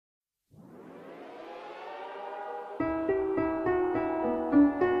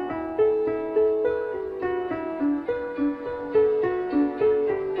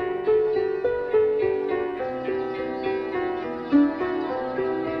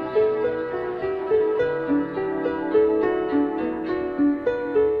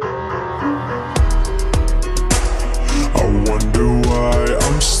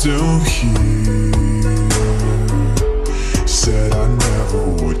still here. Said I never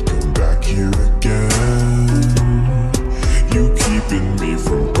would come back here again. You keeping me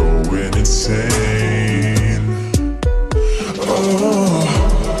from going insane. Oh,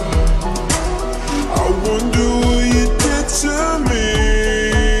 I wonder what you did to me.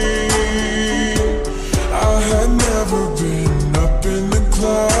 I had never been up in the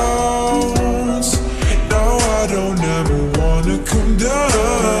clouds. Now I don't ever wanna come down.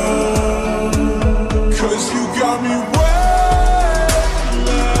 'Cause you got me weightless.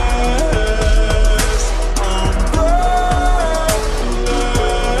 I'm breathless.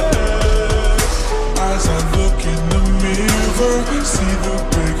 As I look in the mirror, see the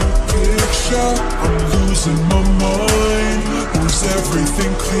bigger picture. I'm losing my mind. Was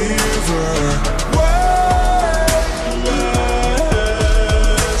everything clearer? Weightless.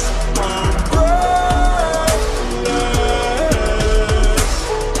 I'm breathless.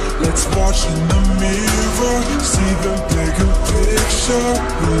 Let's watch in the mirror, see the bigger picture.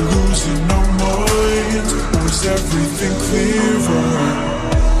 We're losing our minds. Was everything clearer?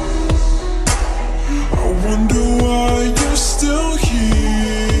 I wonder why you're still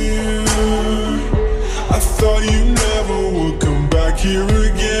here. I thought you never would come back here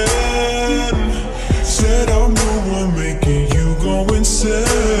again. Said I'm the one making you go insane.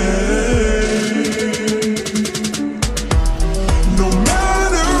 No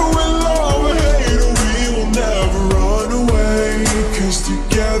matter what love or hate, we will never run away. 'Cause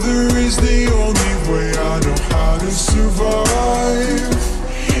together is the only way I know how to survive.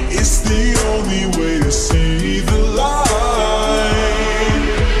 It's the only way to see the light.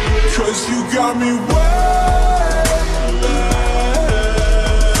 'Cause you got me weightless.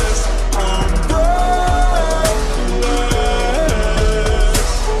 I'm breathless.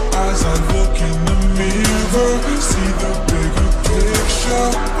 As I look in the mirror, see the bigger picture.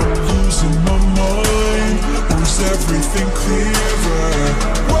 I'm losing my mind. Was everything clearer?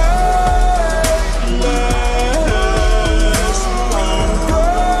 Weightless. I'm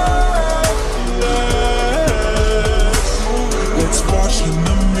breathless. Let's watch in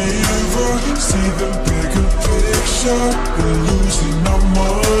the mirror, see the bigger picture. We're losing our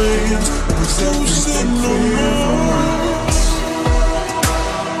minds. Was everything clearer?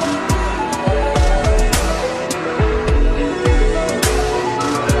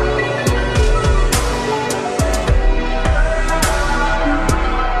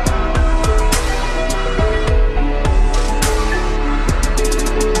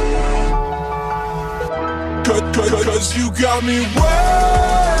 Cause you got me wet.